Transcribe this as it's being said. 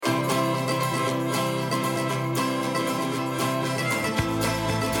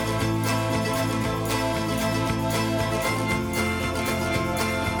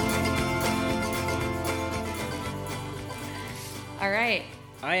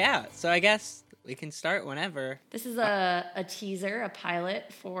Oh, yeah. So I guess we can start whenever. This is a teaser, a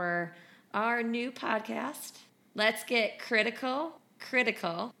pilot for our new podcast. Let's Get Critical,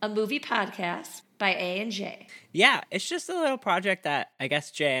 a movie podcast by A and J. Yeah, it's just a little project that I guess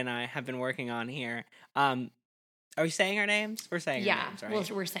Jay and I have been working on here. Are we saying our names? We're saying our names, right? Well,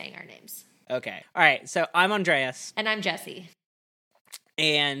 we're saying our names. Okay. All right. So I'm Andreas. And I'm Jesse.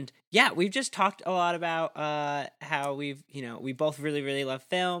 And yeah, we've just talked a lot about how we both really, really love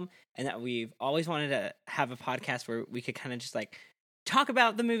film, and that we've always wanted to have a podcast where we could kind of just like talk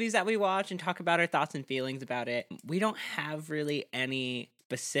about the movies that we watch and talk about our thoughts and feelings about it. We don't have really any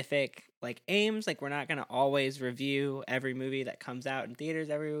specific like aims. Like, we're not going to always review every movie that comes out in theaters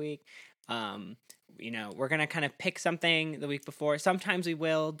every week. We're going to kind of pick something the week before. Sometimes we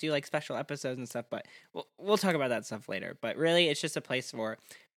will do like special episodes and stuff, but we'll talk about that stuff later. But really, it's just a place for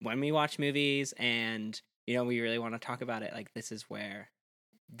when we watch movies and, we really want to talk about it. Like, this is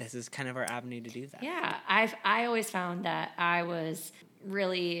kind of our avenue to do that. Yeah, I always found that I was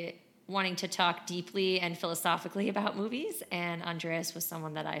really wanting to talk deeply and philosophically about movies, and Andreas was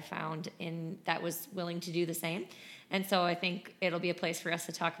someone that I found that was willing to do the same. And so I think it'll be a place for us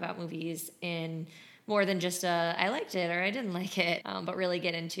to talk about movies in more than just I liked it or I didn't like it, but really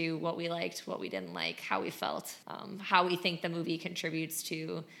get into what we liked, what we didn't like, how we felt, how we think the movie contributes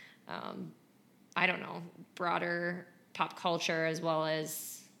to, broader pop culture, as well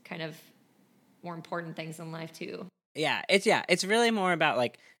as kind of more important things in life too. It's really more about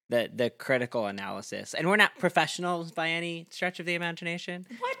like the critical analysis, and we're not professionals by any stretch of the imagination.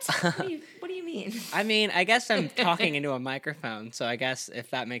 What? What do you mean? I mean, I guess I'm talking into a microphone, so I guess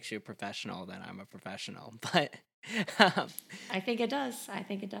if that makes you a professional, then I'm a professional. But I think it does.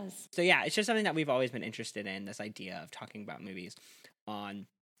 So yeah, it's just something that we've always been interested in, this idea of talking about movies on,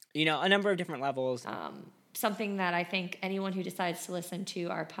 a number of different levels. Something that I think anyone who decides to listen to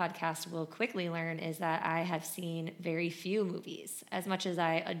our podcast will quickly learn is that I have seen very few movies. As much as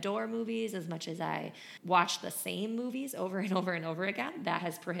I adore movies, as much as I watch the same movies over and over and over again, that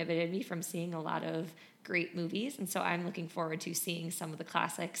has prohibited me from seeing a lot of great movies. And so I'm looking forward to seeing some of the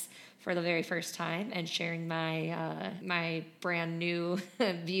classics for the very first time and sharing my brand new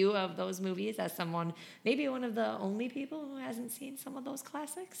view of those movies as someone, maybe one of the only people who hasn't seen some of those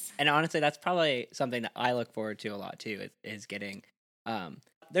classics. And honestly, that's probably something that I look forward to a lot too, is getting,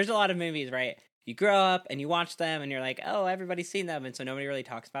 there's a lot of movies, right? You grow up and you watch them and you're like, oh, everybody's seen them. And so nobody really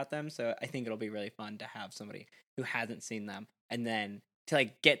talks about them. So I think it'll be really fun to have somebody who hasn't seen them and then to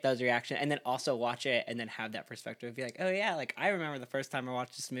like get those reactions and then also watch it and then have that perspective, be like, oh yeah, like I remember the first time I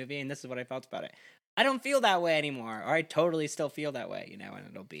watched this movie and this is what I felt about it. I don't feel that way anymore, or I totally still feel that way, and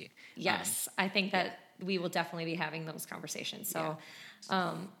it'll be. Yes, I think that we will definitely be having those conversations. So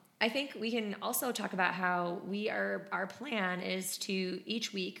I think we can also talk about how our plan is to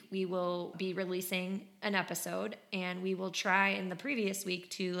each week we will be releasing an episode, and we will try in the previous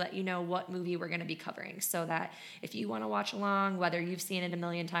week to let you know what movie we're going to be covering, so that if you want to watch along, whether you've seen it a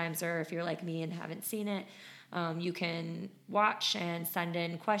million times or if you're like me and haven't seen it, you can watch and send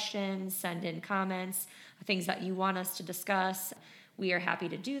in questions, send in comments, things that you want us to discuss. We are happy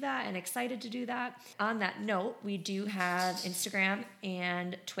to do that and excited to do that. On that note, we do have Instagram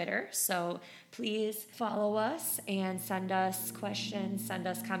and Twitter, so please follow us and send us questions, send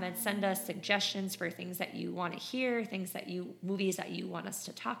us comments, send us suggestions for things that you want to hear, movies that you want us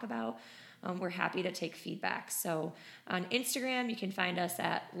to talk about. We're happy to take feedback. So on Instagram, you can find us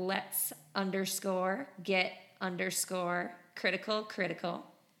at let's_get_critical.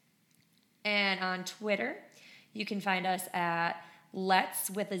 And on Twitter, you can find us at Let's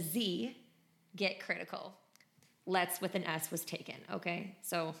with a Z get critical. Let's with an S was taken. Okay,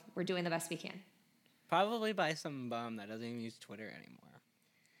 so we're doing the best we can. Probably by some bum that doesn't even use Twitter anymore.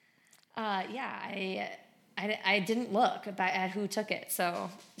 I didn't look at who took it. So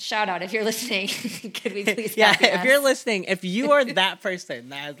shout out if you're listening. Could we please? If you're listening, if you are that person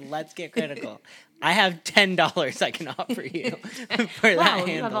that Let's Get Critical, I have $10 I can offer you for that handle.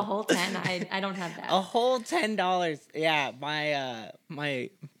 You have a whole 10. I don't have that. A whole $10. Yeah, my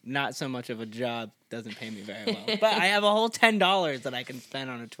not so much of a job doesn't pay me very well, but I have a whole $10 that I can spend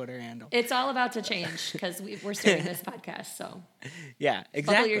on a Twitter handle. It's all about to change because we're starting this podcast. So yeah, exactly.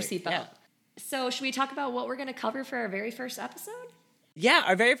 Buckle your seatbelt. Yeah. So should we talk about what we're going to cover for our very first episode? Yeah,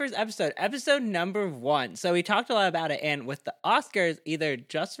 our very first episode number 1. So we talked a lot about it, and with the Oscars either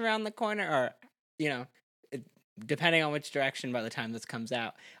just around the corner or, depending on which direction by the time this comes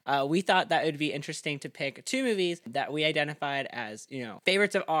out, we thought that it would be interesting to pick 2 movies that we identified as,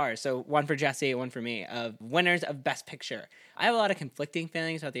 favorites of ours. So one for Jesse, one for me, of winners of Best Picture. I have a lot of conflicting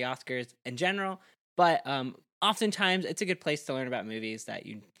feelings about the Oscars in general, but oftentimes it's a good place to learn about movies that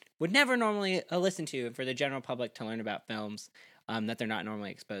you would never normally listen to, and for the general public to learn about films that they're not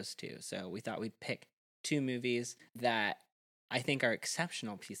normally exposed to. So we thought we'd pick 2 movies that I think are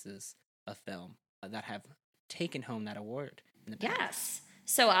exceptional pieces of film that have taken home that award in the past. Yes.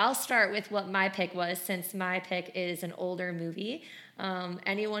 So I'll start with what my pick was, since my pick is an older movie.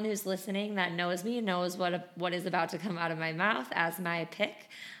 Anyone who's listening that knows me knows what is about to come out of my mouth as my pick.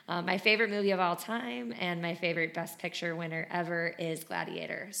 My favorite movie of all time and my favorite Best Picture winner ever is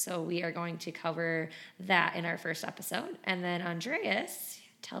Gladiator. So we are going to cover that in our first episode. And then Andreas,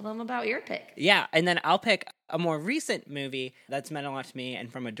 tell them about your pick. Yeah, and then I'll pick a more recent movie that's meant a lot to me,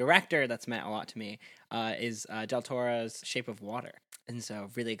 and from a director that's meant a lot to me, is Del Toro's Shape of Water. And so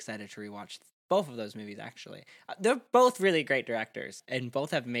really excited to rewatch both of those movies, actually. They're both really great directors, and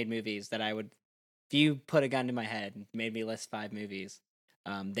both have made movies that I would, if you put a gun to my head and made me list 5 movies,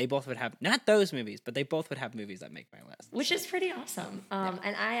 they both would have, not those movies, but they both would have movies that make my list. Which is pretty awesome.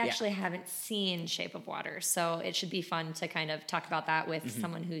 And I actually haven't seen Shape of Water, so it should be fun to kind of talk about that with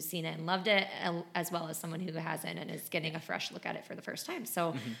someone who's seen it and loved it, as well as someone who hasn't and is getting a fresh look at it for the first time.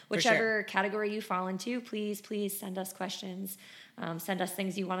 So whichever category you fall into, please send us questions. Send us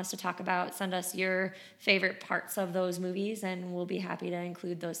things you want us to talk about. Send us your favorite parts of those movies, and we'll be happy to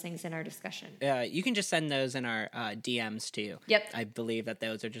include those things in our discussion. You can just send those in our DMs too. Yep. I believe that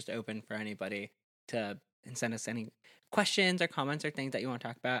those are just open for anybody to send us any questions or comments or things that you want to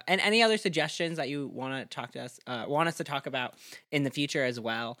talk about, and any other suggestions that you want to talk to us, want us to talk about in the future as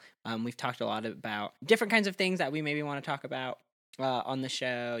well. We've talked a lot about different kinds of things that we maybe want to talk about on the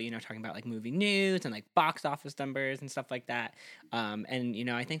show, talking about like movie news and like box office numbers and stuff like that. And,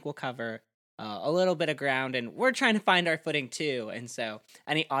 I think we'll cover a little bit of ground, and we're trying to find our footing too. And so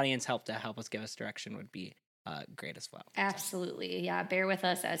any audience help to help us give us direction would be great as well. Absolutely. Yeah. Bear with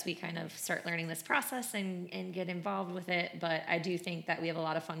us as we kind of start learning this process and get involved with it. But I do think that we have a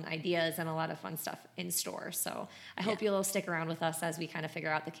lot of fun ideas and a lot of fun stuff in store. So I hope you'll stick around with us as we kind of figure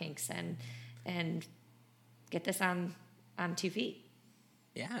out the kinks and get this on 2 feet.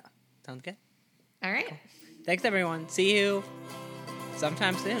 Yeah, sounds good. All right. Cool. Thanks, everyone. See you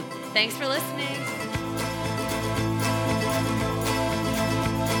sometime soon. Thanks for listening.